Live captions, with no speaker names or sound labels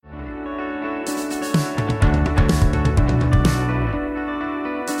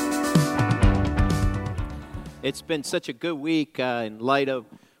It's been such a good week in light of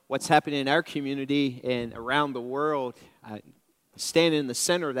what's happening in our community and around the world. Standing in the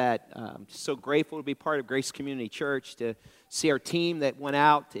center of that, I'm so grateful to be part of Grace Community Church, to see our team that went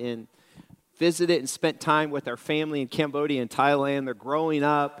out and visited and spent time with our family in Cambodia and Thailand. They're growing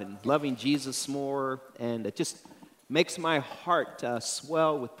up and loving Jesus more, and it just makes my heart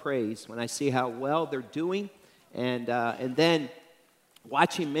swell with praise when I see how well they're doing, and then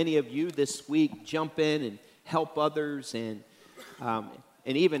watching many of you this week jump in and help others, and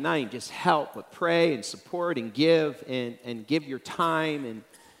even not even just help, but pray and support and give and give your time. And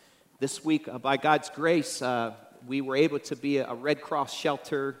this week, by God's grace, we were able to be a Red Cross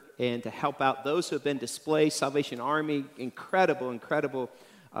shelter and to help out those who have been displaced. Salvation Army, incredible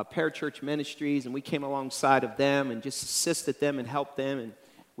parachurch ministries, and we came alongside of them and just assisted them and helped them. And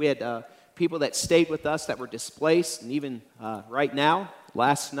we had people that stayed with us that were displaced, and even right now,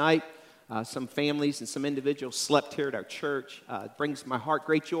 last night, some families and some individuals slept here at our church. It brings my heart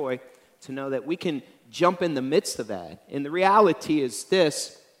great joy to know that we can jump in the midst of that. And the reality is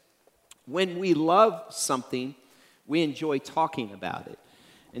this: when we love something, we enjoy talking about it.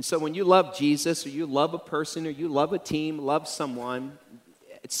 And so when you love Jesus, or you love a person, or you love a team, love someone,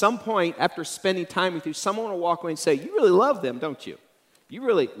 at some point after spending time with you, someone will walk away and say, "You really love them, don't you? You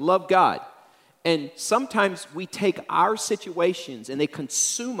really love God." And sometimes we take our situations and they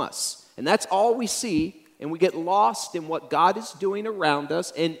consume us. And that's all we see, and we get lost in what God is doing around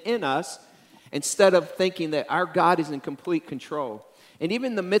us and in us, instead of thinking that our God is in complete control. And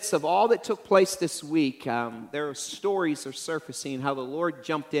even in the midst of all that took place this week, there are stories are surfacing how the Lord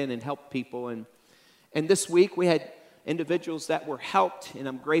jumped in and helped people. And this week we had individuals that were helped, and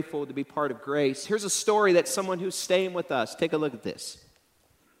I'm grateful to be part of Grace. Here's a story that someone who's staying with us. Take a look at this.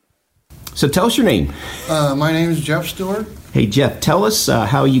 So tell us your name. My name is Jeff Stewart. Hey, Jeff, tell us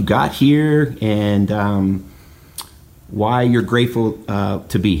how you got here and why you're grateful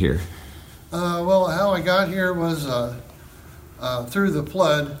to be here. Well, how I got here was through the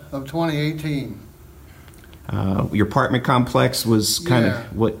flood of 2018. Your apartment complex was kind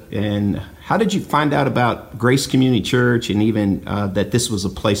of what, and how did you find out about Grace Community Church and even that this was a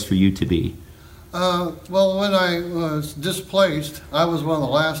place for you to be? Well, when I was displaced, I was one of the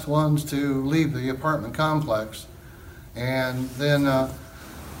last ones to leave the apartment complex. And then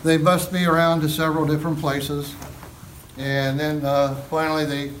they bussed me around to several different places. And then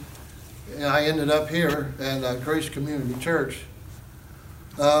finally I ended up here at Grace Community Church.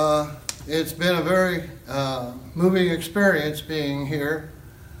 It's been a very moving experience being here.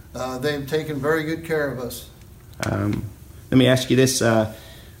 They've taken very good care of us. Let me ask you this.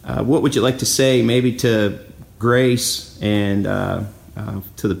 What would you like to say maybe to Grace and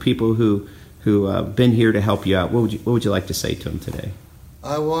to the people who been here to help you out? What would you like to say to them today?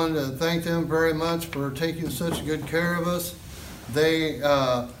 I want to thank them very much for taking such good care of us. They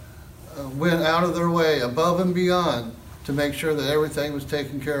went out of their way, above and beyond, to make sure that everything was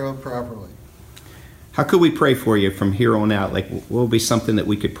taken care of properly. How could we pray for you from here on out? Like, what would be something that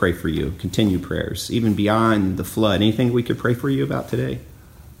we could pray for you? Continue prayers, even beyond the flood. Anything we could pray for you about today?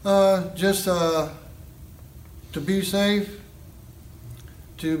 Just to be safe,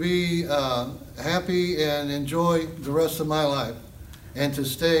 to be happy and enjoy the rest of my life, and to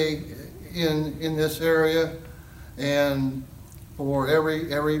stay in this area, and for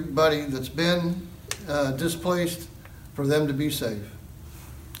everybody that's been displaced, for them to be safe.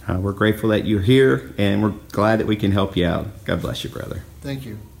 We're grateful that you're here, and we're glad that we can help you out. God bless you, brother. Thank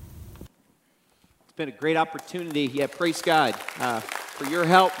you. It's been a great opportunity. Yeah, praise God for your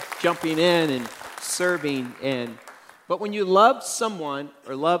help jumping in and serving. But when you love someone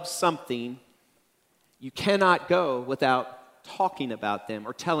or love something, you cannot go without talking about them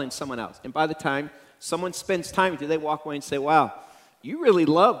or telling someone else. And by the time someone spends time with you, they walk away and say, "Wow, you really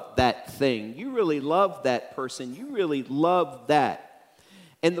love that thing. You really love that person. You really love that."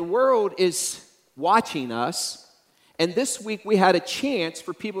 And the world is watching us. And this week we had a chance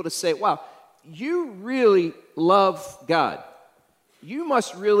for people to say, "Wow, you really love God. You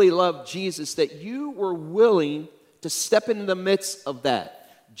must really love Jesus, that you were willing to step into the midst of that."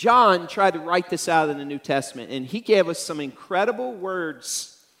 John tried to write this out in the New Testament, and he gave us some incredible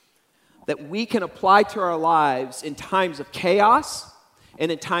words that we can apply to our lives in times of chaos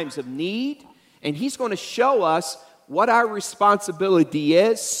and in times of need. And he's going to show us what our responsibility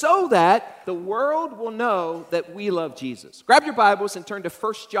is so that the world will know that we love Jesus. Grab your Bibles and turn to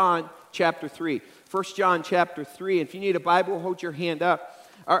 1 John chapter 3. 1 John chapter 3. And if you need a Bible, hold your hand up.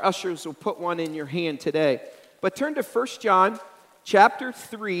 Our ushers will put one in your hand today. But turn to 1 John chapter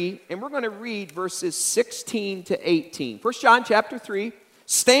 3, and we're going to read verses 16 to 18. 1 John chapter 3.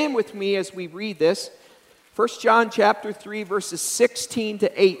 Stand with me as we read this. 1 John chapter 3, verses 16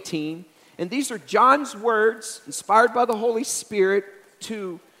 to 18. And these are John's words, inspired by the Holy Spirit,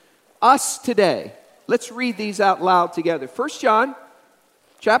 to us today. Let's read these out loud together. 1 John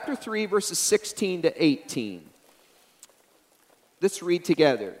chapter 3, verses 16 to 18. Let's read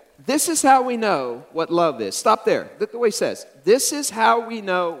together. This is how we know what love is. Stop there. Look the way he says. This is how we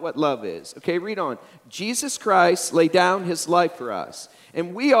know what love is. Okay, read on. Jesus Christ laid down his life for us,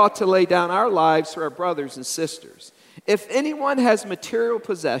 and we ought to lay down our lives for our brothers and sisters. If anyone has material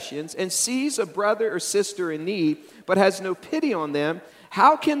possessions and sees a brother or sister in need, but has no pity on them,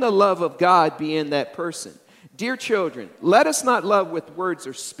 how can the love of God be in that person? Dear children, let us not love with words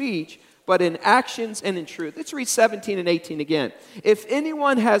or speech, but in actions and in truth. Let's read 17 and 18 again. If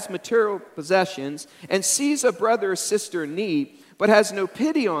anyone has material possessions and sees a brother or sister in need, but has no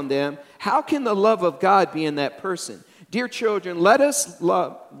pity on them, how can the love of God be in that person? Dear children, let us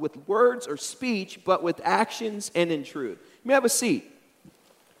love with words or speech, but with actions and in truth. You may have a seat.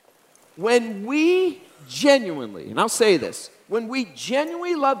 When we genuinely, and I'll say this, when we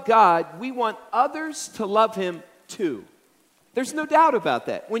genuinely love God, we want others to love him too. There's no doubt about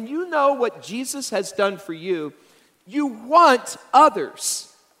that. When you know what Jesus has done for you, you want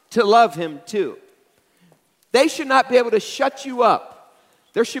others to love him too. They should not be able to shut you up.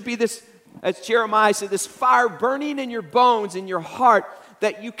 There should be this, as Jeremiah said, this fire burning in your bones, in your heart,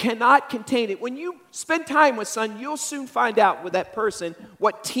 that you cannot contain it. When you spend time with someone, you'll soon find out with that person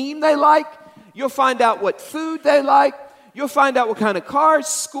what team they like. You'll find out what food they like. You'll find out what kind of cars,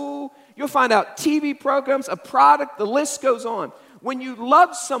 school. You'll find out TV programs, a product, the list goes on. When you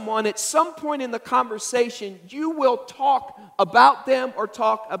love someone, at some point in the conversation, you will talk about them or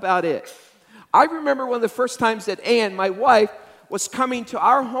talk about it. I remember one of the first times that Ann, my wife, was coming to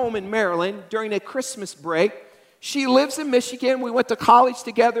our home in Maryland during a Christmas break. She lives in Michigan. We went to college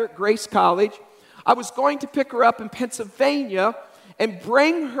together at Grace College. I was going to pick her up in Pennsylvania and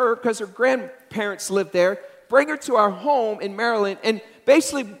bring her, because her grandparents lived there, bring her to our home in Maryland, and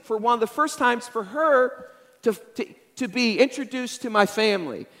basically for one of the first times for her to be introduced to my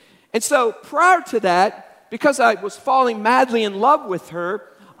family. And so prior to that, because I was falling madly in love with her,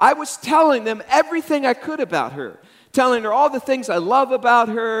 I was telling them everything I could about her, telling her all the things I love about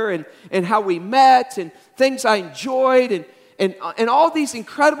her and how we met and things I enjoyed and all these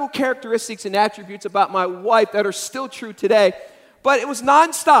incredible characteristics and attributes about my wife that are still true today. But it was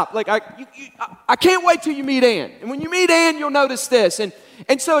nonstop. Like, I can't wait till you meet Ann. And when you meet Ann, you'll notice this. And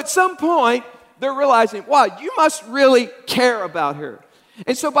so at some point, they're realizing, wow, you must really care about her.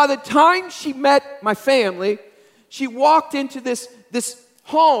 And so by the time she met my family, she walked into this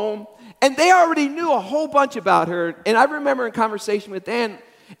home, and they already knew a whole bunch about her. And I remember in conversation with Ann,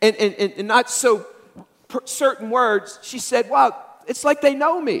 and not so certain words, she said, wow, it's like they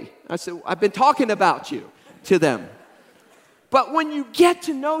know me. I said, I've been talking about you to them. But when you get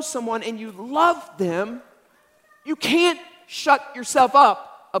to know someone and you love them, you can't shut yourself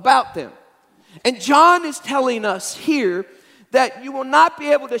up about them. And John is telling us here that you will not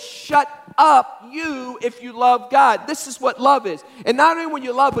be able to shut up you if you love God. This is what love is. And not only when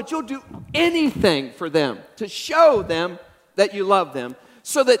you love, but you'll do anything for them to show them that you love them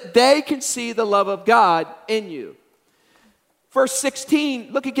so that they can see the love of God in you. Verse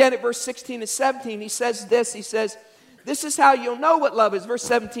 16, look again at verse 16 and 17. He says this, he says, this is how you'll know what love is. Verse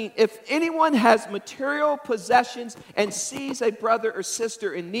 17, if anyone has material possessions and sees a brother or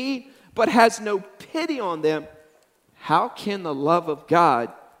sister in need, but has no pity on them, how can the love of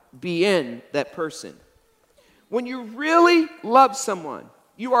God be in that person? When you really love someone,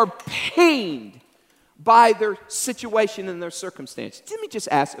 you are pained by their situation and their circumstance. Let me just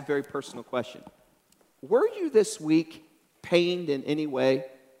ask a very personal question. Were you this week pained in any way?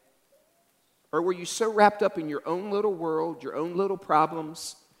 Or were you so wrapped up in your own little world, your own little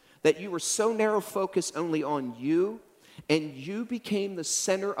problems, that you were so narrow focused only on you, and you became the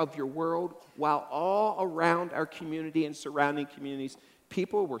center of your world while all around our community and surrounding communities,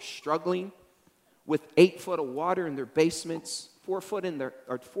 people were struggling with 8 foot of water in their basements, 4 foot in their,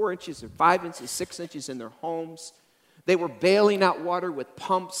 or 4 inches or 5 inches, 6 inches in their homes. They were bailing out water with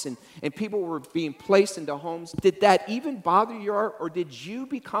pumps, and people were being placed into homes. Did that even bother you, or did you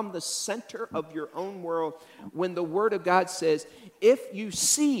become the center of your own world when the Word of God says, if you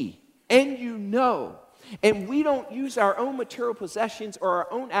see and you know, and we don't use our own material possessions or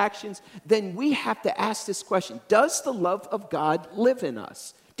our own actions, then we have to ask this question, does the love of God live in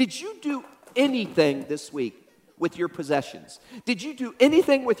us? Did you do anything this week with your possessions? Did you do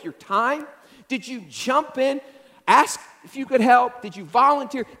anything with your time? Did you jump in? Ask if you could help? Did you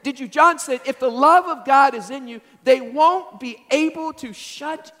volunteer? John said, if the love of God is in you, they won't be able to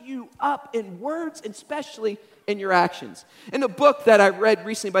shut you up in words, and especially in your actions. In a book that I read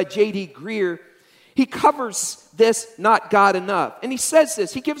recently by J.D. Greer, he covers this, Not God Enough. And he says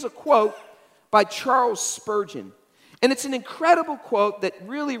this, he gives a quote by Charles Spurgeon. And it's an incredible quote that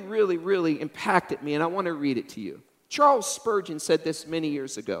really, really, really impacted me, and I want to read it to you. Charles Spurgeon said this many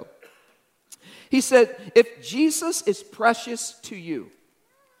years ago. He said, if Jesus is precious to you,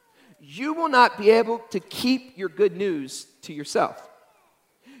 you will not be able to keep your good news to yourself.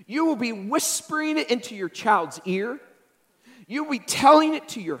 You will be whispering it into your child's ear. You will be telling it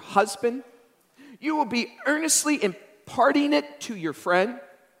to your husband. You will be earnestly imparting it to your friend.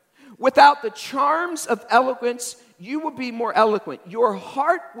 Without the charms of eloquence, you will be more eloquent. Your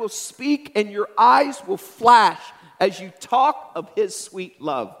heart will speak and your eyes will flash as you talk of his sweet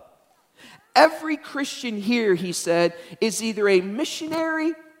love. Every Christian here, he said, is either a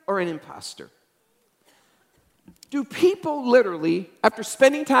missionary or an imposter. Do people literally, after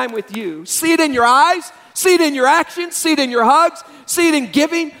spending time with you, see it in your eyes, see it in your actions, see it in your hugs, see it in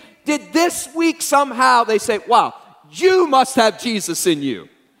giving? Did this week somehow they say, wow, you must have Jesus in you.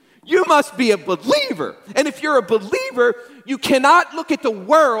 You must be a believer. And if you're a believer, you cannot look at the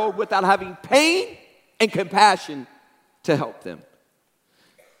world without having pain and compassion to help them.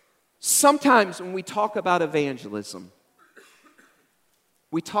 Sometimes when we talk about evangelism,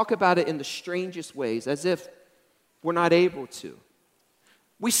 we talk about it in the strangest ways, as if we're not able to.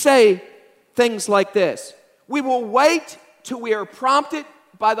 We say things like this: we will wait till we are prompted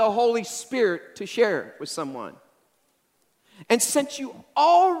by the Holy Spirit to share with someone. And since you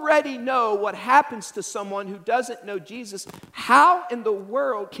already know what happens to someone who doesn't know Jesus, how in the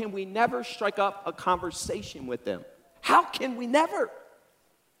world can we never strike up a conversation with them? How can we never?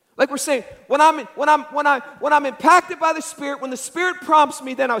 Like we're saying, when I'm impacted by the Spirit, when the Spirit prompts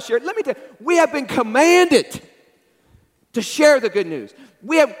me, then I'll share it. Let me tell you, we have been commanded to share the good news.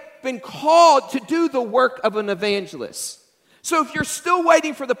 We have been called to do the work of an evangelist. So if you're still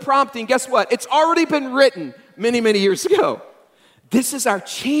waiting for the prompting, guess what? It's already been written many, many years ago. This is our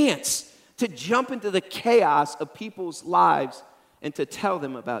chance to jump into the chaos of people's lives and to tell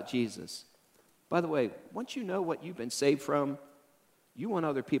them about Jesus. By the way, once you know what you've been saved from, you want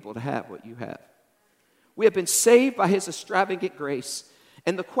other people to have what you have. We have been saved by his extravagant grace.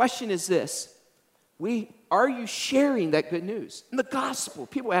 And the question is this: are you sharing that good news? In the gospel,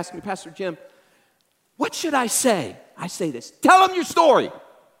 people ask me, Pastor Jim, what should I say? I say this: tell them your story.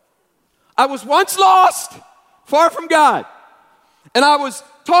 I was once lost, far from God. And I was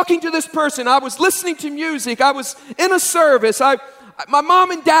talking to this person. I was listening to music. I was in a service. My mom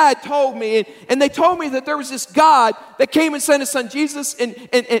and dad told me, and they told me that there was this God that came and sent his son Jesus, and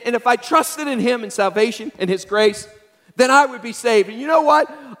if I trusted in him and salvation and his grace, then I would be saved. And you know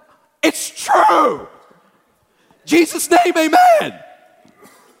what? It's true. Jesus' name, amen.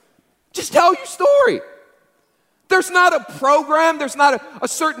 Just tell your story. There's not a program. There's not a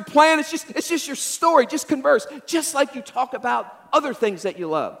certain plan. It's just your story. Just converse. Just like you talk about other things that you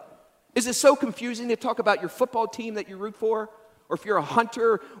love. Is it so confusing to talk about your football team that you root for? Or if you're a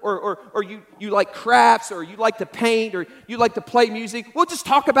hunter, or you like crafts, or you like to paint, or you like to play music, we'll just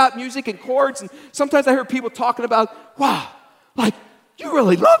talk about music and chords. And sometimes I hear people talking about, wow, like, you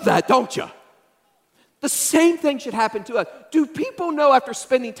really love that, don't you? The same thing should happen to us. Do people know after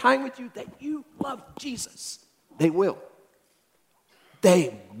spending time with you that you love Jesus? They will.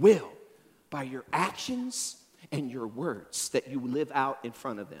 They will, by your actions and your words that you live out in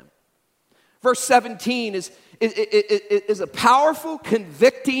front of them. Verse 17 is a powerful,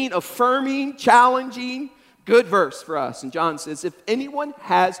 convicting, affirming, challenging, good verse for us. And John says, if anyone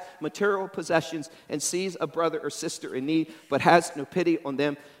has material possessions and sees a brother or sister in need but has no pity on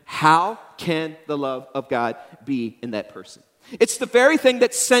them, how can the love of God be in that person? It's the very thing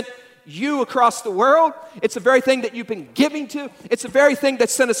that sent you across the world. It's the very thing that you've been giving to. It's the very thing that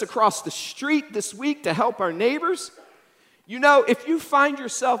sent us across the street this week to help our neighbors. You know, if you find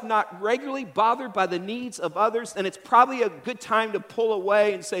yourself not regularly bothered by the needs of others, then it's probably a good time to pull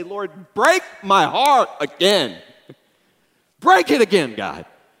away and say, Lord, break my heart again. Break it again, God.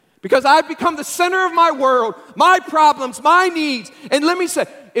 Because I've become the center of my world, my problems, my needs. And let me say,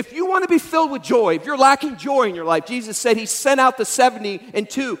 if you want to be filled with joy, if you're lacking joy in your life, Jesus said he sent out the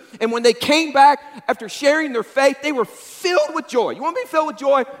 72. And when they came back after sharing their faith, they were filled with joy. You want to be filled with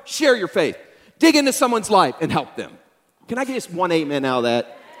joy? Share your faith. Dig into someone's life and help them. Can I get just one amen out of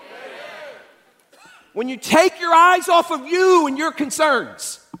that? When you take your eyes off of you and your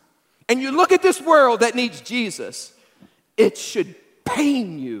concerns, and you look at this world that needs Jesus, it should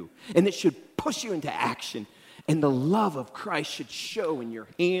pain you, and it should push you into action. And the love of Christ should show in your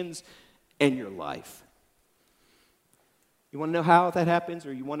hands and your life. You want to know how that happens,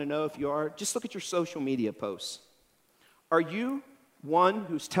 or you want to know if you are? Just look at your social media posts. Are you one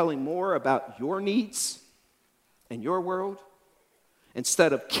who's telling more about your needs and your world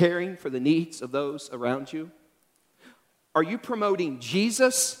instead of caring for the needs of those around you? Are you promoting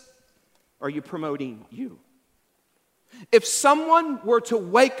Jesus, or are you promoting you? If someone were to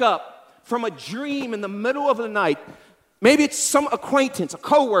wake up from a dream in the middle of the night, maybe it's some acquaintance, a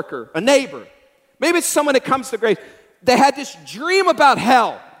coworker, a neighbor, maybe it's someone that comes to grace, they had this dream about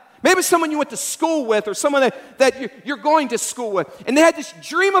hell. Maybe it's someone you went to school with, or someone that you're going to school with, and they had this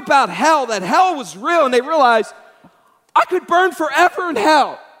dream about hell, that hell was real, and they realized, I could burn forever in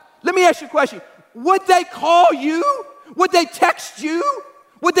hell. Let me ask you a question. Would they call you? Would they text you?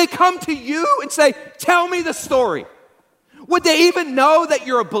 Would they come to you and say, tell me the story? Would they even know that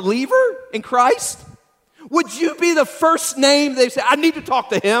you're a believer in Christ? Would you be the first name they say, I need to talk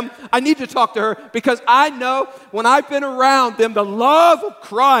to him, I need to talk to her, because I know when I've been around them, the love of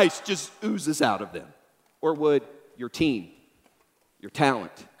Christ just oozes out of them? Or would your team, your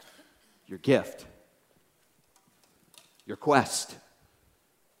talent, your gift, your quest,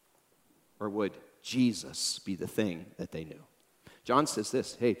 or would Jesus be the thing that they knew? John says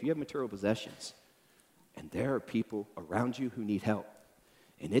this, hey, if you have material possessions and there are people around you who need help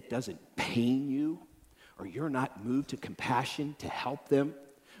and it doesn't pain you, or you're not moved to compassion to help them,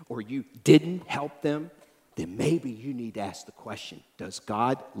 or you didn't help them, then maybe you need to ask the question, does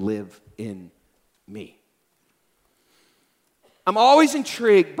God live in me? I'm always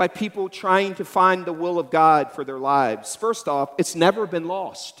intrigued by people trying to find the will of God for their lives. First off, it's never been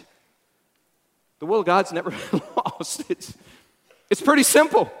lost. The will of God's never been lost. It's pretty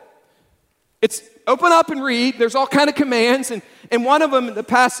simple. It's open up and read. There's all kind of commands, and one of them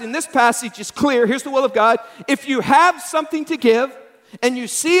in this passage is clear. Here's the will of God. If you have something to give, and you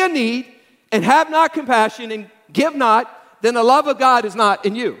see a need, and have not compassion, and give not, then the love of God is not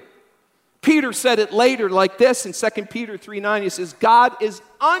in you. Peter said it later like this in 2 Peter 3:9. He says, God is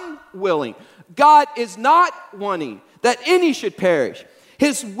unwilling. God is not wanting that any should perish.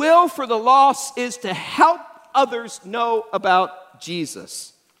 His will for the lost is to help others know about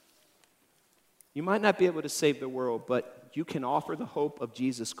Jesus. You might not be able to save the world, but you can offer the hope of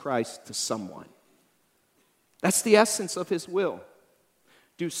Jesus Christ to someone. That's the essence of his will.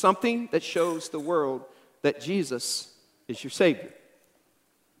 Do something that shows the world that Jesus is your Savior.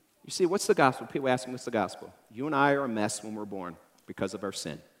 You see, what's the gospel? People ask me, what's the gospel? You and I are a mess when we're born because of our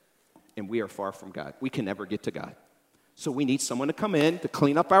sin, and we are far from God. We can never get to God. So we need someone to come in to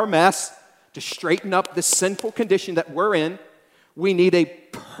clean up our mess, to straighten up the sinful condition that we're in. We need a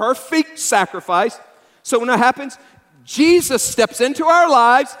perfect sacrifice. So when that happens, Jesus steps into our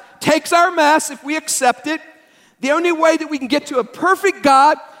lives, takes our mess if we accept it. The only way that we can get to a perfect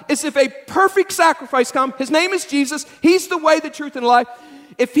God is if a perfect sacrifice comes. His name is Jesus. He's the way, the truth, and life.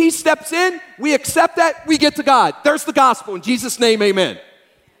 If he steps in, we accept that, we get to God. There's the gospel. In Jesus' name, amen.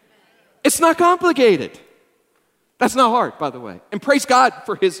 It's not complicated. That's not hard, by the way. And praise God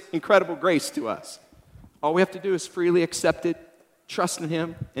for his incredible grace to us. All we have to do is freely accept it, trust in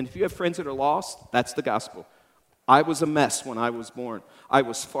him. And if you have friends that are lost, that's the gospel. I was a mess when I was born. I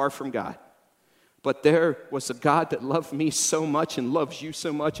was far from God. But there was a God that loved me so much and loves you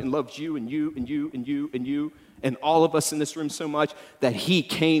so much and loves you and you and you and you and you and all of us in this room so much that he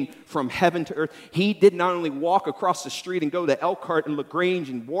came from heaven to earth. He did not only walk across the street and go to Elkhart and LaGrange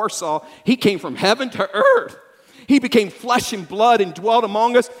and Warsaw. He came from heaven to earth. He became flesh and blood and dwelt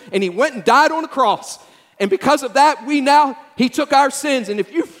among us, and he went and died on the cross. And because of that, he took our sins. And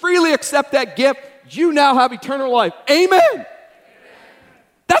if you freely accept that gift, you now have eternal life. Amen.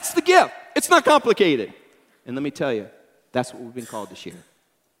 That's the gift. It's not complicated. And let me tell you, that's what we've been called to share.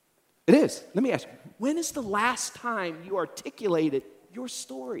 It is. Let me ask you, when is the last time you articulated your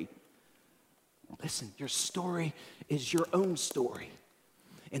story? Listen, your story is your own story.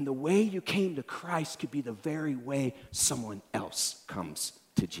 And the way you came to Christ could be the very way someone else comes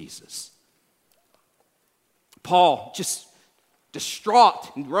to Jesus. Paul, just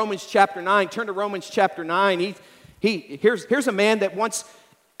distraught in Romans chapter 9. Turn to Romans chapter 9. Here's a man that once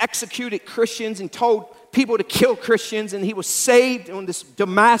executed Christians and told people to kill Christians, and he was saved on this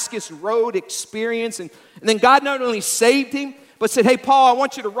Damascus road experience. And then God not only saved him, but said, hey, Paul, I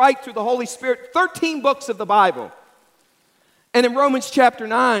want you to write through the Holy Spirit 13 books of the Bible. And in Romans chapter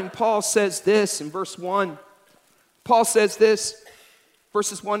 9, Paul says this in verse 1. Paul says this,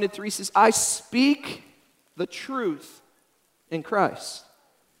 verses 1 to 3, says, I speak the truth in Christ.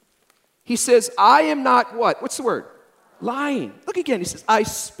 He says, I am not what? What's the word? Lying. Look again. He says, I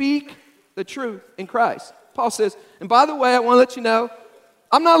speak the truth in Christ. Paul says, and by the way, I want to let you know,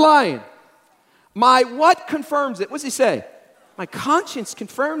 I'm not lying. My what confirms it? What does he say? My conscience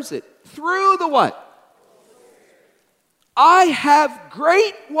confirms it. Through the what? I have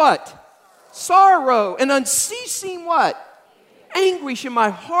great what? Sorrow and unceasing what? Anguish in my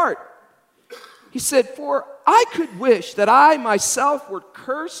heart. He said, for I could wish that I myself were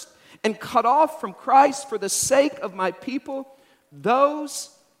cursed and cut off from Christ for the sake of my people,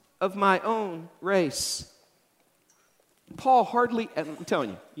 those of my own race. Paul hardly, I'm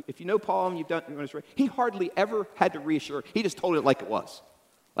telling you, if you know Paul and you've done his race, he hardly ever had to reassure. He just told it like it was.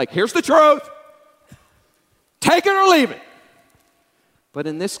 Like, here's the truth. Take it or leave it. But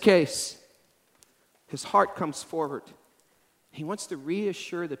in this case, his heart comes forward. He wants to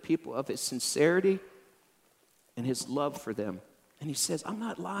reassure the people of his sincerity and his love for them. And he says, I'm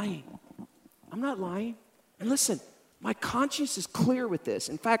not lying. I'm not lying. And listen, my conscience is clear with this.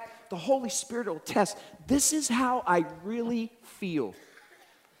 In fact, the Holy Spirit will attest. This is how I really feel.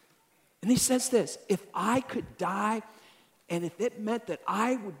 And he says this, if I could die and if it meant that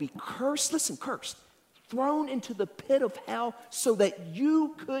I would be cursed, listen, cursed, thrown into the pit of hell so that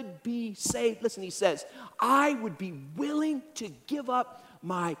you could be saved. Listen, he says, I would be willing to give up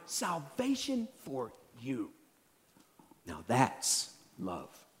my salvation for you. Now that's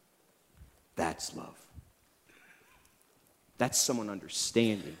love. That's love. That's someone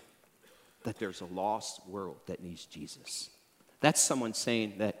understanding that there's a lost world that needs Jesus. That's someone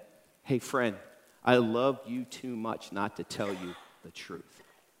saying that, hey friend, I love you too much not to tell you the truth.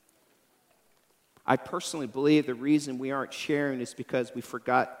 I personally believe the reason we aren't sharing is because we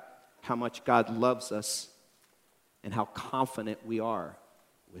forgot how much God loves us and how confident we are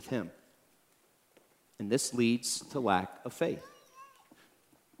with him. And this leads to lack of faith.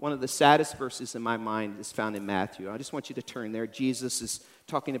 One of the saddest verses in my mind is found in Matthew. I just want you to turn there. Jesus is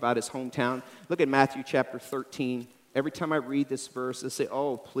talking about his hometown. Look at Matthew chapter 13. Every time I read this verse, I say,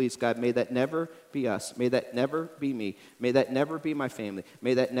 oh, please, God, may that never be us. May that never be me. May that never be my family.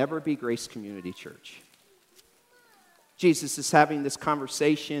 May that never be Grace Community Church. Jesus is having this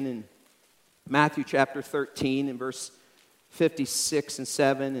conversation in Matthew chapter 13 in verse 56 and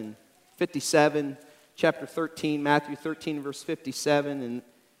 7 and 57. Chapter 13, Matthew 13, verse 57. And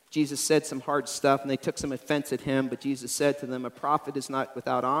Jesus said some hard stuff, and they took some offense at him. But Jesus said to them, a prophet is not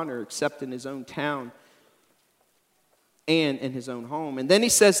without honor except in his own town and in his own home. And then he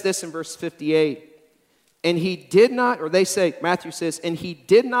says this in verse 58. And he did not, or they say, Matthew says, and he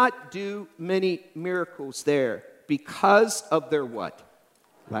did not do many miracles there because of their what?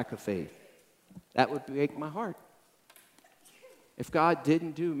 Lack of faith. That would break my heart. If God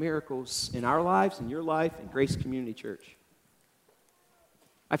didn't do miracles in our lives, in your life, in Grace Community Church.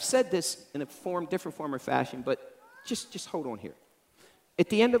 I've said this in a different form or fashion, but just hold on here. At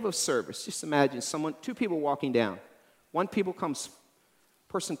the end of a service, just imagine two people walking down. One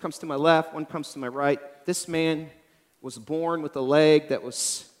person comes to my left, one comes to my right. This man was born with a leg that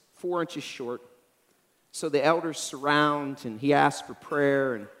was 4 inches short. So the elders surround, and he asks for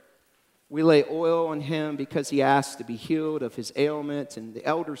prayer, and we lay oil on him because he asked to be healed of his ailment, and the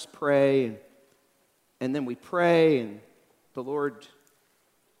elders pray, and then we pray, and the Lord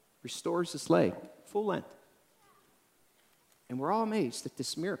restores his leg, full length. And we're all amazed at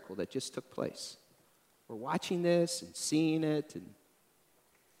this miracle that just took place. We're watching this and seeing it,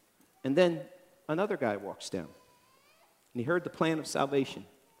 and then another guy walks down, and he heard the plan of salvation.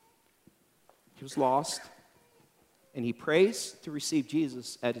 He was lost, and he prays to receive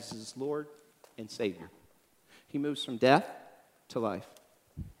Jesus as his Lord and Savior. He moves from death to life.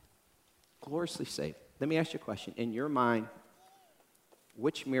 Gloriously saved. Let me ask you a question. In your mind,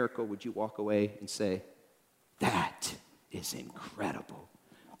 which miracle would you walk away and say, that is incredible.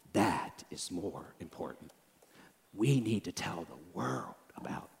 That is more important. We need to tell the world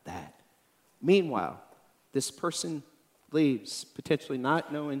about that. Meanwhile, this person leaves potentially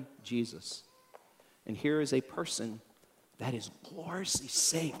not knowing Jesus. And here is a person that is gloriously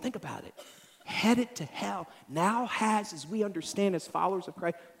saved. Think about it. Headed to hell. Now has, as we understand as followers of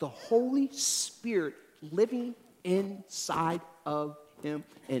Christ, the Holy Spirit living inside of him.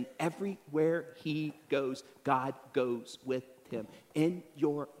 And everywhere he goes, God goes with him. In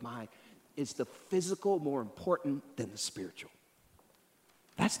your mind, is the physical more important than the spiritual?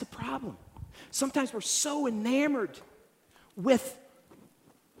 That's the problem. Sometimes we're so enamored with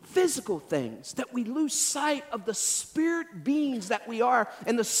physical things that we lose sight of the spirit beings that we are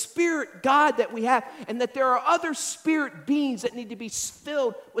and the spirit God that we have, and that there are other spirit beings that need to be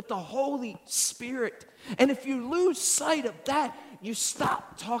filled with the Holy Spirit. And if you lose sight of that, you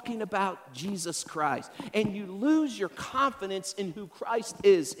stop talking about Jesus Christ, and you lose your confidence in who Christ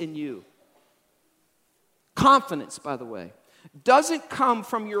is in you. confidence, by the way, doesn't come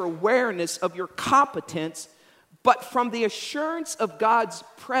from your awareness of your competence, but from the assurance of God's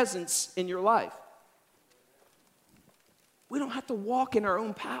presence in your life. We don't have to walk in our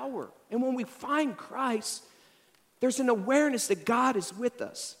own power. And when we find Christ, there's an awareness that God is with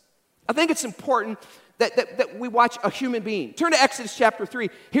us. I think it's important that we watch a human being. Turn to Exodus chapter 3.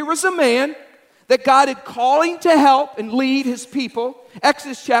 Here was a man that God had calling to help and lead his people.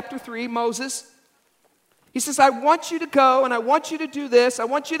 Exodus chapter 3, Moses. He says, I want you to go and I want you to do this. I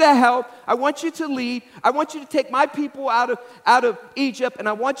want you to help. I want you to lead. I want you to take my people out of Egypt, and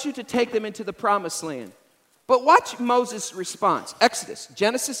I want you to take them into the promised land. But watch Moses' response.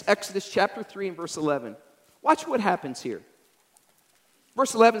 Genesis, Exodus chapter 3 and verse 11. Watch what happens here.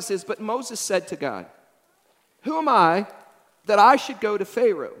 Verse 11 says, but Moses said to God, who am I that I should go to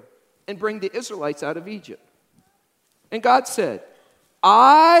Pharaoh and bring the Israelites out of Egypt? And God said,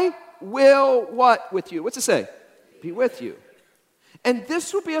 I will what with you? What's it say? Be with you. And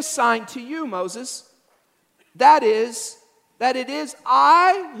this will be a sign to you, Moses, that it is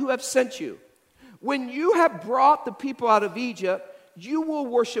I who have sent you. When you have brought the people out of Egypt, you will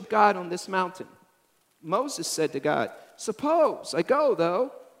worship God on this mountain. Moses said to God, suppose I go,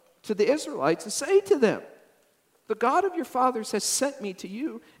 though, to the Israelites and say to them, the God of your fathers has sent me to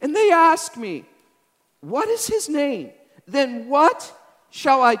you, and they ask me, what is his name? Then what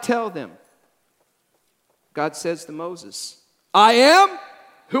shall I tell them? God says to Moses, I am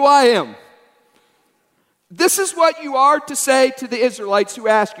who I am. This is what you are to say to the Israelites who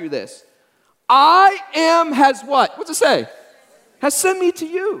ask you this. I am has what? What's it say? Has sent me to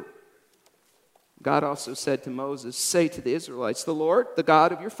you. God also said to Moses, say to the Israelites, the Lord, the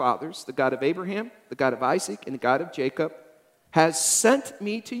God of your fathers, the God of Abraham, the God of Isaac, and the God of Jacob, has sent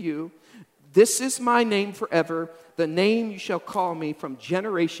me to you. This is my name forever, the name you shall call me from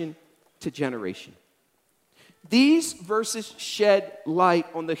generation to generation. These verses shed light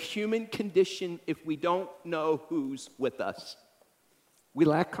on the human condition if we don't know who's with us. We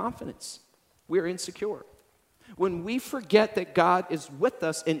lack confidence. We're insecure. When we forget that God is with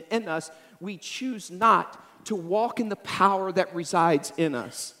us and in us, we choose not to walk in the power that resides in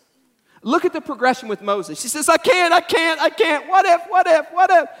us. Look at the progression with Moses. He says, I can't. What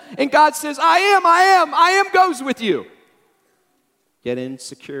if? And God says, I am goes with you. Yet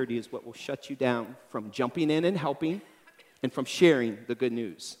insecurity is what will shut you down from jumping in and helping and from sharing the good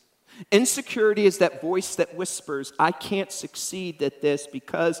news. Insecurity is that voice that whispers, I can't succeed at this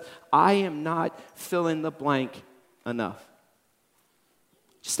because I am not fill in the blank enough.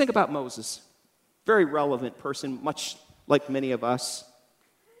 Just think about Moses. Very relevant person, much like many of us.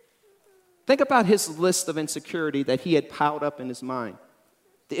 Think about his list of insecurity that he had piled up in his mind.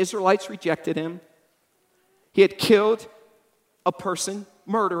 The Israelites rejected him. He had killed a person,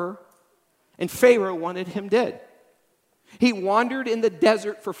 murderer, and Pharaoh wanted him dead. He wandered in the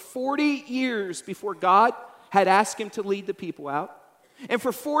desert for 40 years before God had asked him to lead the people out. And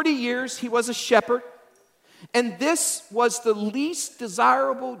for 40 years, he was a shepherd. And this was the least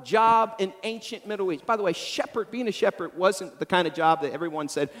desirable job in ancient Middle East. By the way, being a shepherd wasn't the kind of job that everyone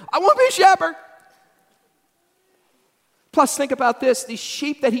said, I want to be a shepherd. Plus, think about this. These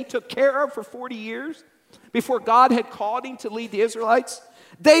sheep that he took care of for 40 years before God had called him to lead the Israelites,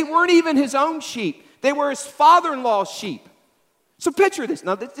 they weren't even his own sheep. They were his father-in-law's sheep. So picture this.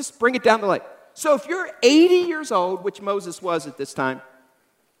 Now, just bring it down to life. So if you're 80 years old, which Moses was at this time,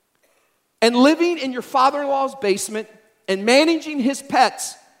 and living in your father-in-law's basement and managing his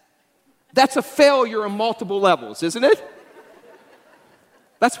pets, that's a failure on multiple levels, isn't it?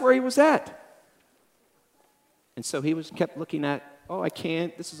 That's where he was at. And so he kept looking at, I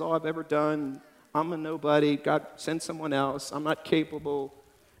can't. This is all I've ever done. I'm a nobody. God, send someone else. I'm not capable.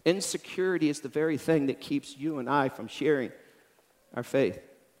 Insecurity is the very thing that keeps you and I from sharing our faith.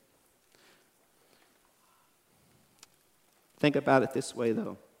 Think about it this way,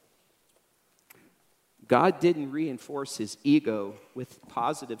 though. God didn't reinforce his ego with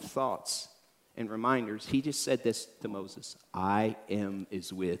positive thoughts and reminders. He just said this to Moses, I am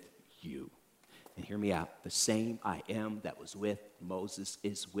is with you. And hear me out. The same I am that was with Moses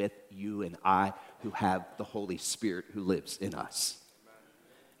is with you and I who have the Holy Spirit who lives in us.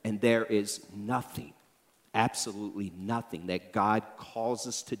 And there is nothing, absolutely nothing that God calls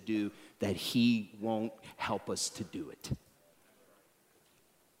us to do that he won't help us to do it.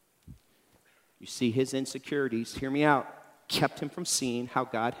 You see, his insecurities, hear me out, kept him from seeing how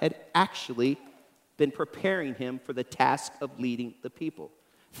God had actually been preparing him for the task of leading the people.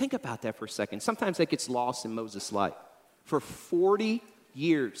 Think about that for a second. Sometimes that gets lost in Moses' life. For 40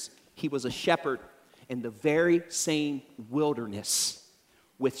 years, he was a shepherd in the very same wilderness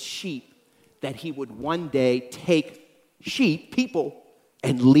with sheep that he would one day take sheep, people,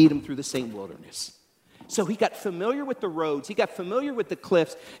 and lead them through the same wilderness. So he got familiar with the roads. He got familiar with the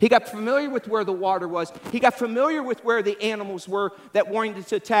cliffs. He got familiar with where the water was. He got familiar with where the animals were that wanted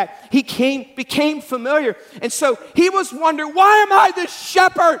to attack. He became familiar. And so he was wondering, why am I this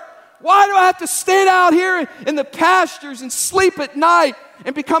shepherd? Why do I have to stand out here in the pastures and sleep at night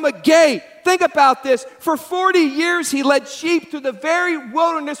and become a gate? Think about this. For 40 years, he led sheep through the very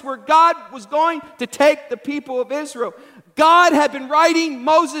wilderness where God was going to take the people of Israel. God had been writing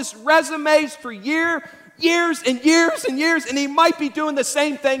Moses' resumes for years and years and years, and he might be doing the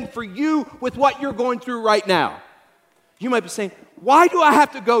same thing for you with what you're going through right now. You might be saying, why do I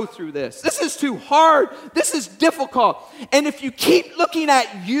have to go through this? This is too hard. This is difficult. And if you keep looking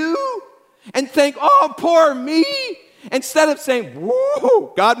at you and think, oh, poor me, instead of saying,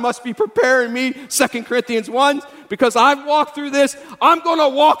 whoa, God must be preparing me, 2 Corinthians 1, because I've walked through this, I'm going to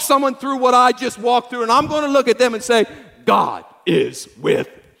walk someone through what I just walked through, and I'm going to look at them and say, God is with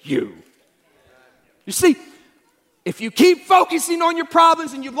you. You see, if you keep focusing on your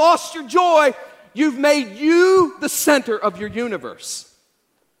problems and you've lost your joy, you've made you the center of your universe.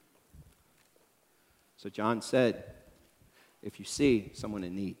 So John said, if you see someone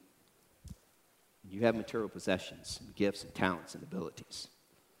in need, you have material possessions, and gifts, and talents, and abilities,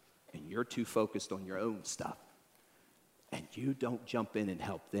 and you're too focused on your own stuff, and you don't jump in and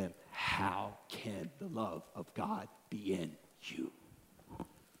help them, how can the love of God be in you?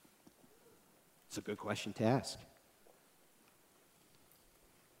 It's a good question to ask.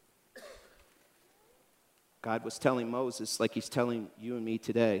 God was telling Moses, like he's telling you and me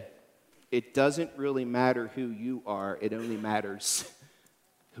today, it doesn't really matter who you are, it only matters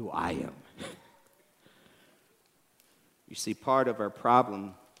who I am. You see, part of our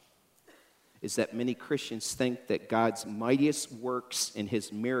problem is that many Christians think that God's mightiest works and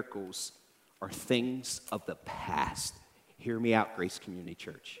his miracles are things of the past. Hear me out, Grace Community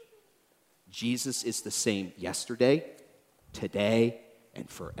Church. Jesus is the same yesterday, today, and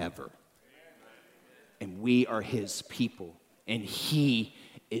forever. And we are his people. And he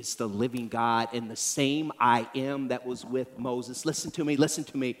is the living God. And the same I am that was with Moses, listen to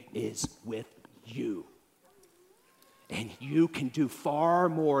me, is with you. And you can do far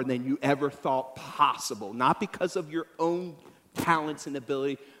more than you ever thought possible. Not because of your own talents and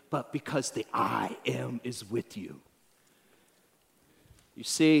ability, but because the I am is with you. You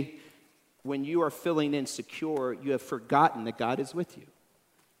see, when you are feeling insecure, you have forgotten that God is with you.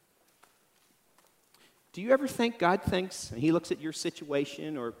 Do you ever think God thinks, and he looks at your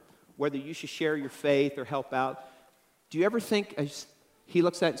situation or whether you should share your faith or help out, do you ever think he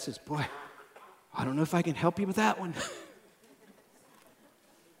looks at it and says, boy, I don't know if I can help you with that one.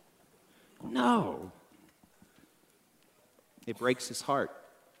 No. It breaks his heart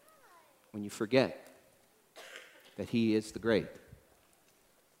when you forget that he is the great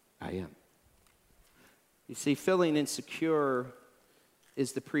I am. You see, feeling insecure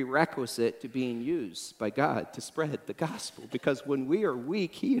is the prerequisite to being used by God to spread the gospel, because when we are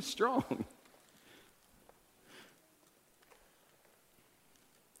weak, he is strong.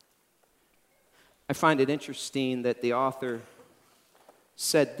 I find it interesting that the author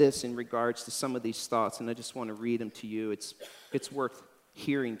said this in regards to some of these thoughts, and I just want to read them to you. It's worth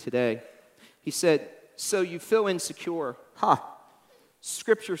hearing today. He said, so you feel insecure.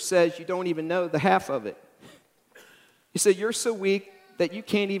 Scripture says you don't even know the half of it. He said, you're so weak that you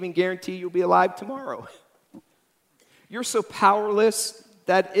can't even guarantee you'll be alive tomorrow. You're so powerless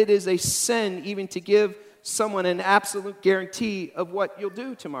that it is a sin even to give someone an absolute guarantee of what you'll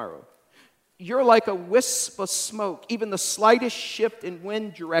do tomorrow. You're like a wisp of smoke, even the slightest shift in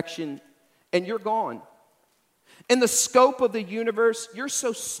wind direction, and you're gone. In the scope of the universe, you're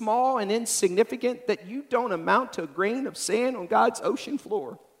so small and insignificant that you don't amount to a grain of sand on God's ocean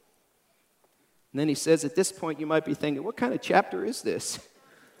floor. And then he says, at this point, you might be thinking, what kind of chapter is this?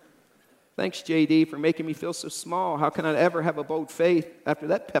 Thanks, JD, for making me feel so small. How can I ever have a bold faith after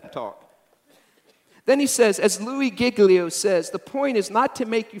that pep talk? Then he says, as Louis Giglio says, the point is not to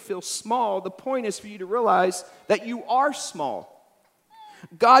make you feel small. The point is for you to realize that you are small.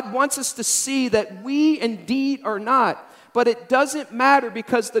 God wants us to see that we indeed are not. But it doesn't matter,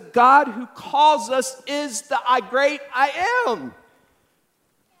 because the God who calls us is the great I am.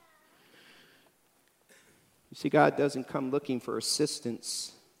 You see, God doesn't come looking for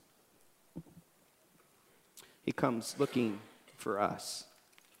assistance. He comes looking for us.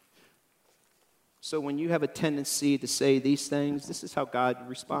 So when you have a tendency to say these things, this is how God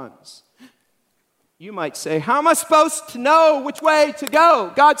responds. You might say, how am I supposed to know which way to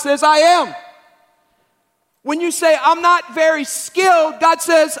go? God says, I am. When you say, I'm not very skilled, God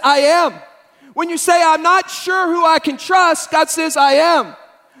says, I am. When you say, I'm not sure who I can trust, God says, I am.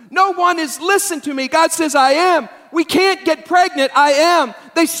 No one is listening to me. God says, I am. We can't get pregnant. I am.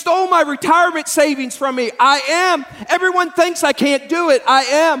 They stole my retirement savings from me. I am. Everyone thinks I can't do it. I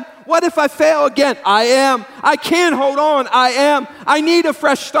am. What if I fail again? I am. I can't hold on. I am. I need a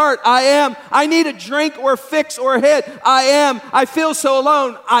fresh start. I am. I need a drink or a fix or a hit. I am. I feel so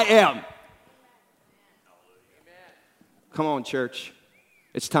alone. I am. Come on, church.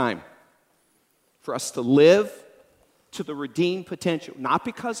 It's time for us to live to the redeemed potential, not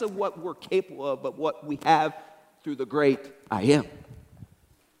because of what we're capable of, but what we have through the great I am.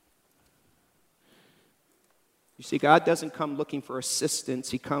 You see, God doesn't come looking for assistance.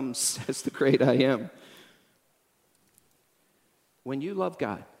 He comes as the great I am. When you love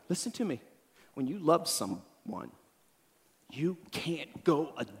God, listen to me. When you love someone, you can't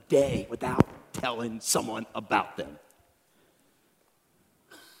go a day without telling someone about them.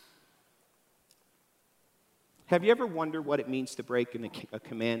 Have you ever wondered what it means to break a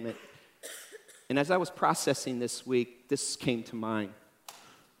commandment? And as I was processing this week, this came to mind.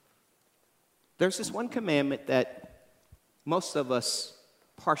 There's this one commandment that most of us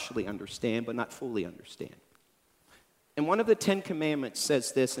partially understand, but not fully understand. And one of the 10 commandments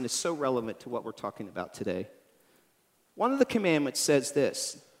says this, and it's so relevant to what we're talking about today. One of the commandments says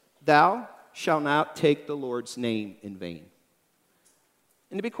this: thou shalt not take the Lord's name in vain.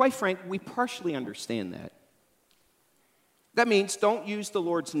 And to be quite frank, we partially understand that. That means don't use the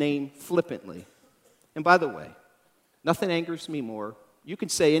Lord's name flippantly. And by the way, nothing angers me more. You can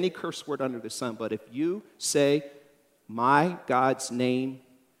say any curse word under the sun, but if you say my God's name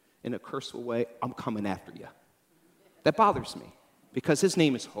in a curseful way, I'm coming after you. That bothers me because his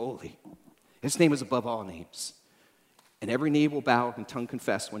name is holy. His name is above all names. And every knee will bow and tongue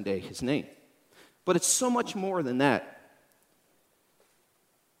confess one day his name. But it's so much more than that.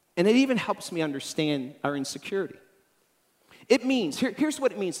 And it even helps me understand our insecurity. It means, here's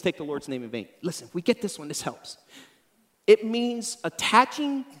what it means to take the Lord's name in vain. Listen, if we get this one, this helps. It means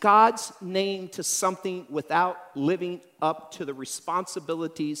attaching God's name to something without living up to the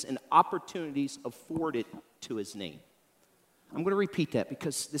responsibilities and opportunities afforded to his name. I'm going to repeat that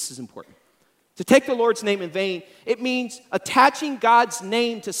because this is important. To take the Lord's name in vain, it means attaching God's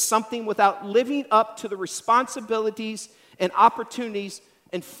name to something without living up to the responsibilities and opportunities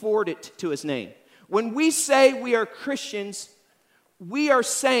afforded to his name. When we say we are Christians, we are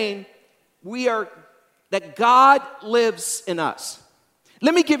saying that God lives in us.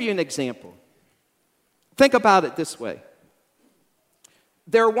 Let me give you an example. Think about it this way.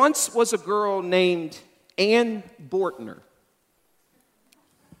 There once was a girl named Ann Bortner.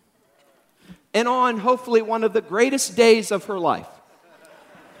 And on hopefully one of the greatest days of her life,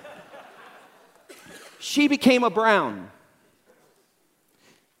 she became a Brown.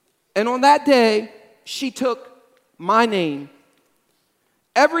 And on that day, she took my name.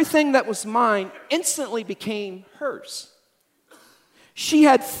 Everything that was mine instantly became hers. She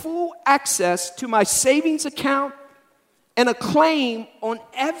had full access to my savings account and a claim on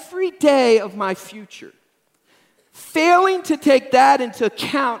every day of my future. Failing to take that into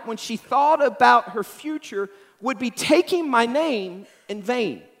account when she thought about her future would be taking my name in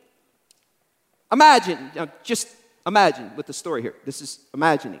vain. Just imagine with the story here. This is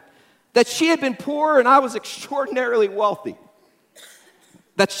imagining. That she had been poor and I was extraordinarily wealthy.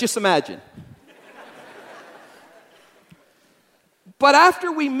 That's just imagine. But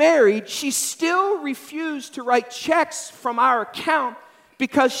after we married, she still refused to write checks from our account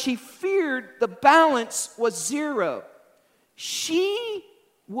because she feared the balance was zero. She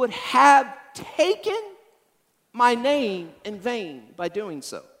would have taken my name in vain by doing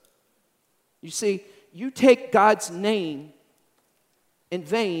so. You see, you take God's name in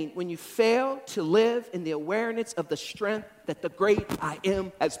vain when you fail to live in the awareness of the strength that the great I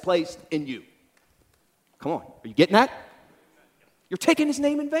am has placed in you. Come on, are you getting that? You're taking his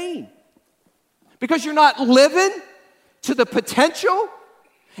name in vain because you're not living to the potential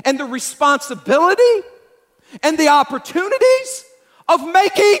and the responsibility and the opportunities of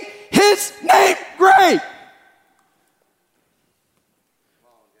making his name great.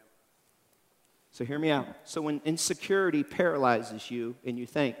 So hear me out. So when insecurity paralyzes you and you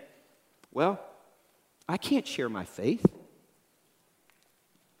think, well, I can't share my faith.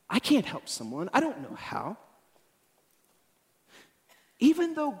 I can't help someone. I don't know how.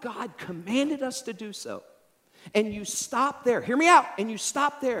 Even though God commanded us to do so, and you stop there, hear me out, and you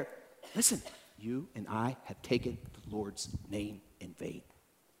stop there. Listen, you and I have taken the Lord's name in vain.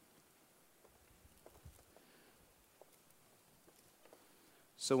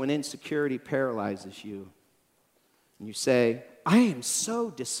 So when insecurity paralyzes you, and you say, I am so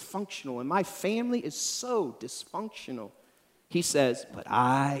dysfunctional and my family is so dysfunctional, he says, but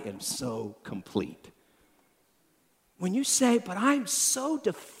I am so complete. When you say, but I'm so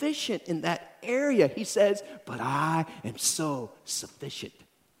deficient in that area, he says, but I am so sufficient.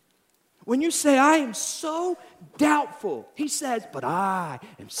 When you say, I am so doubtful, he says, but I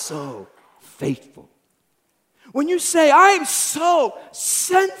am so faithful. When you say, I am so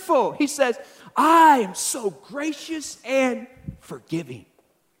sinful, he says, I am so gracious and forgiving.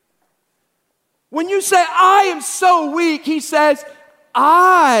 When you say, I am so weak, he says,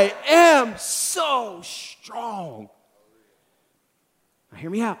 I am so strong. Now, hear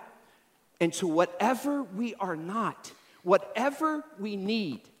me out. And to whatever we are not, whatever we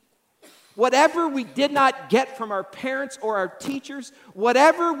need, whatever we did not get from our parents or our teachers,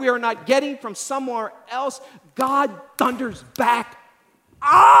 whatever we are not getting from somewhere else, God thunders back,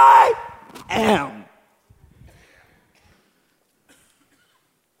 I am.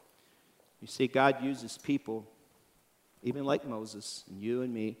 You see, God uses people, even like Moses and you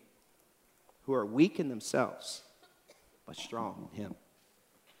and me, who are weak in themselves, but strong in Him.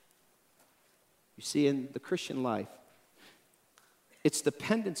 You see, in the Christian life, it's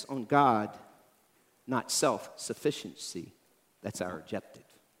dependence on God, not self-sufficiency. That's our objective.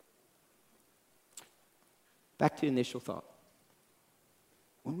 Back to the initial thought.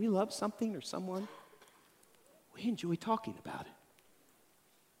 When we love something or someone, we enjoy talking about it.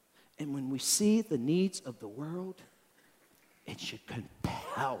 And when we see the needs of the world, it should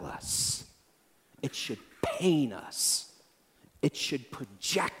compel us. It should pain us. It should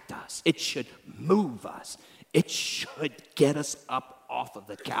project us. It should move us. It should get us up off of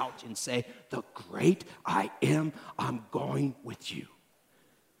the couch and say, the great I am, I'm going with you.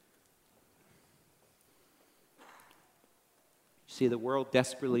 See, the world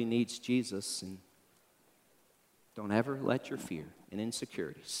desperately needs Jesus, and don't ever let your fear and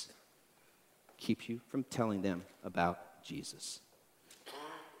insecurities keep you from telling them about Jesus.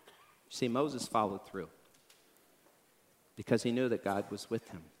 See, Moses followed through because he knew that God was with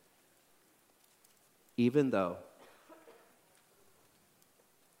him, even though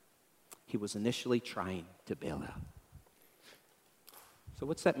he was initially trying to bail out. So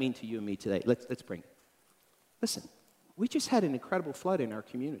what's that mean to you and me today? Let's bring it. Listen, we just had an incredible flood in our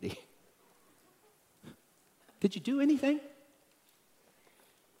community. Did you do anything?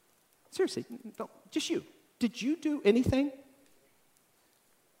 Seriously, no, just you. Did you do anything?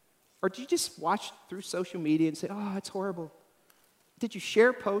 Or did you just watch through social media and say, oh, it's horrible? Did you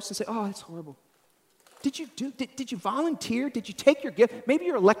share posts and say, oh, it's horrible? Did you volunteer? Did you take your gift? Maybe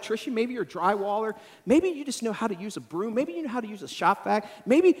you're an electrician. Maybe you're a drywaller. Maybe you just know how to use a broom. Maybe you know how to use a shop vac.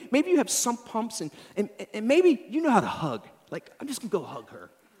 Maybe you have sump pumps, and maybe you know how to hug. Like, I'm just going to go hug her.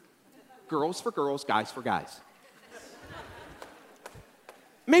 Girls for girls, guys for guys.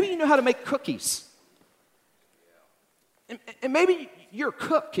 Maybe you know how to make cookies. And maybe you're a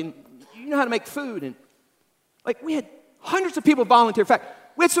cook, and you know how to make food. And, like, we had hundreds of people volunteer. In fact,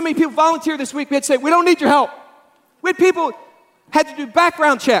 we had so many people volunteer this week, we had to say, we don't need your help. We had people had to do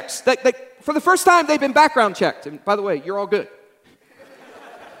background checks. For the first time, they've been background checked. And by the way, you're all good.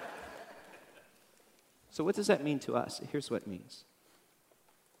 So what does that mean to us? Here's what it means.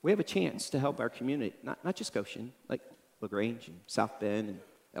 We have a chance to help our community, not just Goshen, like LaGrange and South Bend and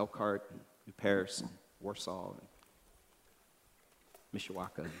Elkhart and New Paris and Warsaw and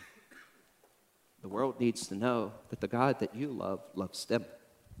Mishawaka. The world needs to know that the God that you love loves them.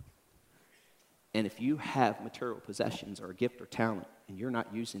 And if you have material possessions or a gift or talent and you're not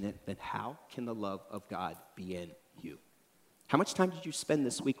using it, then how can the love of God be in you? How much time did you spend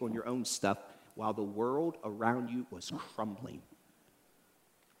this week on your own stuff while the world around you was crumbling?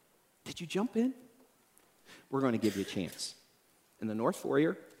 Did you jump in? We're going to give you a chance. In the North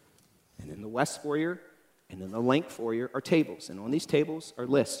Foyer, and in the West Foyer, and in the Length Foyer are tables. And on these tables are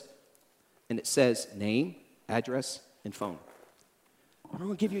lists. And it says name, address, and phone. We're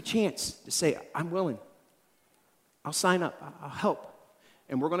going to give you a chance to say, I'm willing. I'll sign up. I'll help.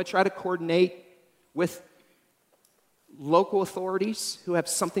 And we're going to try to coordinate with local authorities who have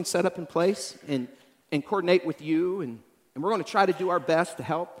something set up in place and coordinate with you. And we're going to try to do our best to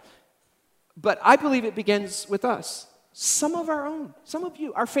help. But I believe it begins with us. Some of our own, some of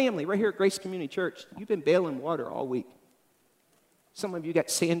you, our family right here at Grace Community Church, you've been bailing water all week. Some of you got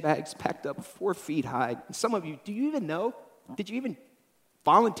sandbags packed up 4 feet high. Some of you, do you even know? Did you even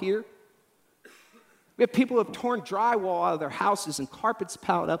volunteer? We have people who have torn drywall out of their houses and carpets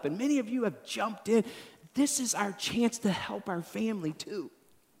piled up, and many of you have jumped in. This is our chance to help our family too.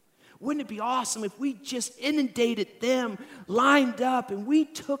 Wouldn't it be awesome if we just inundated them, lined up, and we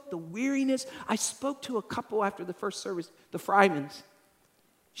took the weariness? I spoke to a couple after the first service, the Frymans.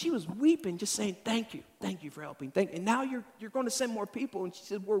 She was weeping, just saying, thank you for helping. And now you're going to send more people. And she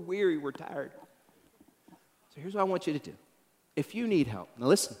said, we're weary, we're tired. So here's what I want you to do. If you need help, now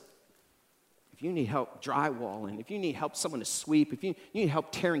listen, if you need help drywalling, if you need help someone to sweep, if you need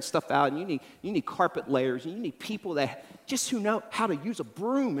help tearing stuff out, and you need carpet layers, and you need people that just who know how to use a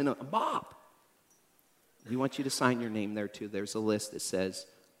broom and a mop, we want you to sign your name there too. There's a list that says,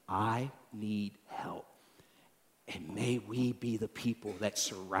 I need help. And may we be the people that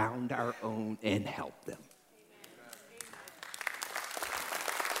surround our own and help them.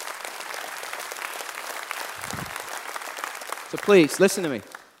 So please, listen to me.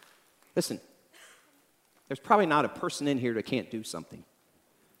 Listen. There's probably not a person in here that can't do something.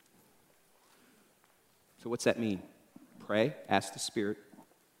 So what's that mean? Pray, ask the Spirit.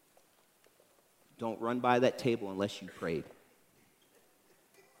 Don't run by that table unless you prayed.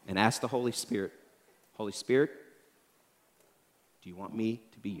 And ask the Holy Spirit, Holy Spirit, do you want me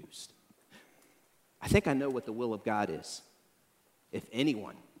to be used? I think I know what the will of God is. If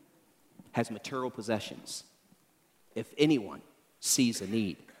anyone has material possessions, if anyone sees a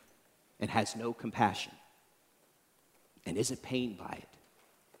need and has no compassion and isn't pained by it,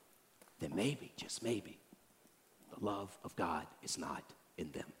 then maybe, just maybe, the love of God is not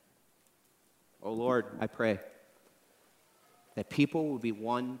in them. Oh Lord, I pray that people will be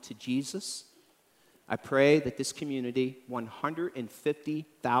won to Jesus. I pray that this community,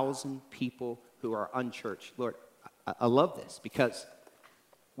 150,000 people who are unchurched, Lord, I love this because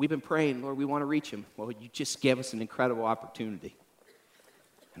we've been praying, Lord, we want to reach them. Well, you just gave us an incredible opportunity.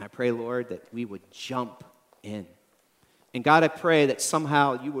 And I pray, Lord, that we would jump in. And God, I pray that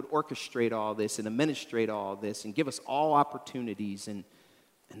somehow you would orchestrate all this and administrate all this and give us all opportunities and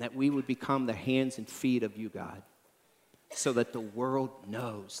that we would become the hands and feet of you, God, so that the world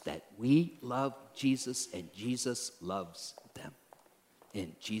knows that we love Jesus and Jesus loves them.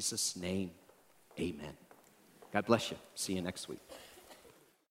 In Jesus' name, amen. God bless you. See you next week.